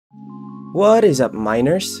What is up,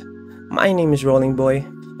 miners? My name is Rolling Boy,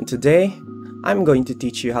 and today I'm going to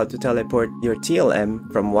teach you how to teleport your TLM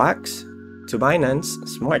from Wax to Binance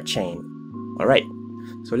Smart Chain. Alright,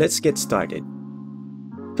 so let's get started.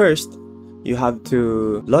 First, you have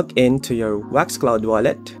to log in to your Wax Cloud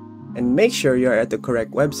wallet and make sure you're at the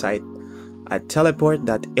correct website at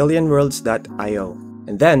teleport.alienworlds.io.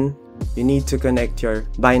 And then, you need to connect your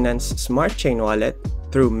Binance Smart Chain wallet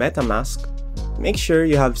through MetaMask. Make sure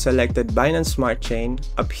you have selected Binance Smart Chain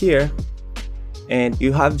up here and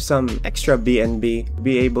you have some extra BNB to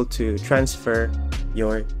be able to transfer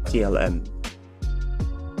your TLM.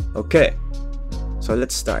 Okay, so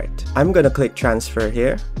let's start. I'm gonna click transfer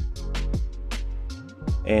here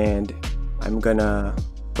and I'm gonna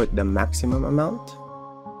put the maximum amount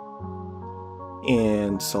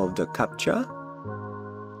and solve the CAPTCHA.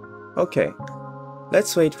 Okay,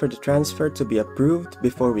 let's wait for the transfer to be approved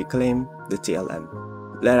before we claim the TLM.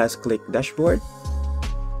 Let us click dashboard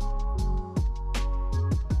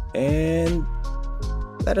and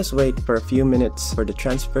let us wait for a few minutes for the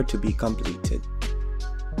transfer to be completed.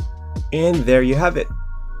 And there you have it.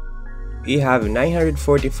 We have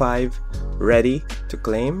 945 ready to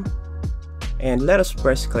claim, and let us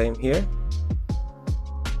press claim here.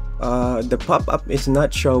 The pop-up is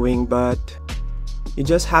not showing, but you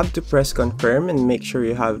just have to press confirm and make sure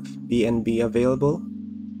you have BNB available.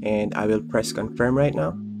 And I will press confirm right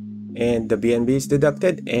now. And the BNB is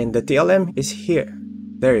deducted and the TLM is here.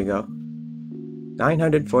 There you go.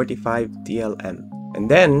 945 TLM. And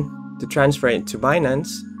then to transfer it to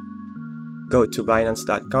Binance, go to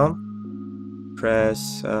Binance.com,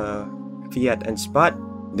 press fiat and spot,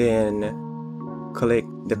 then click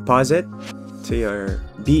deposit to your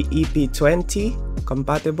BEP20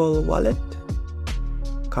 compatible wallet.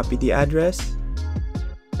 Copy the address,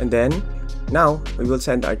 and then now we will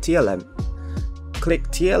send our TLM. Click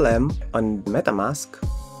TLM on MetaMask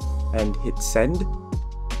and hit send.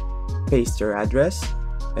 Paste your address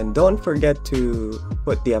and don't forget to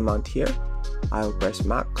put the amount here. I'll press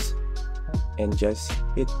max and just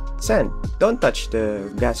hit send. Don't touch the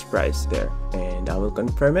gas price there, and I will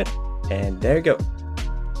confirm it, and there you go.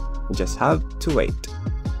 You just have to wait.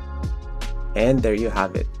 And there you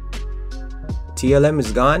have it. TLM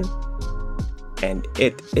is gone, and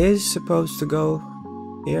it is supposed to go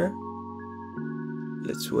here.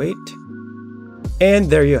 Let's wait. And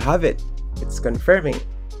there you have it. It's confirming.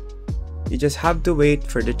 You just have to wait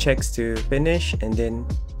for the checks to finish, and then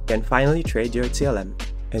you can finally trade your TLM.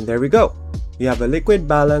 And there we go. You have a liquid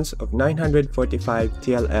balance of 945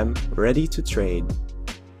 TLM ready to trade.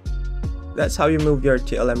 That's how you move your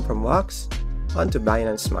TLM from Wax onto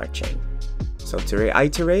Binance Smart Chain. So to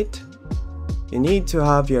reiterate, you need to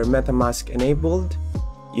have your MetaMask enabled.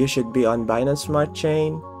 You should be on Binance Smart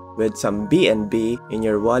Chain with some BNB in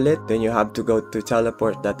your wallet. Then you have to go to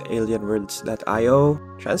teleport.alienworlds.io,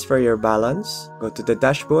 transfer your balance, go to the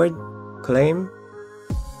dashboard, claim,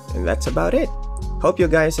 and that's about it. Hope you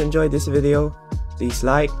guys enjoyed this video. Please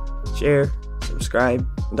like, share, subscribe,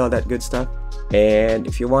 and all that good stuff. And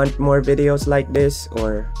if you want more videos like this,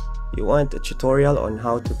 or you want a tutorial on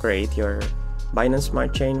how to create your Binance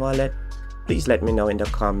Smart Chain wallet, please let me know in the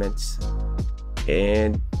comments.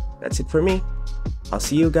 And that's it for me. I'll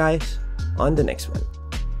see you guys on the next one.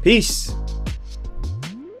 Peace!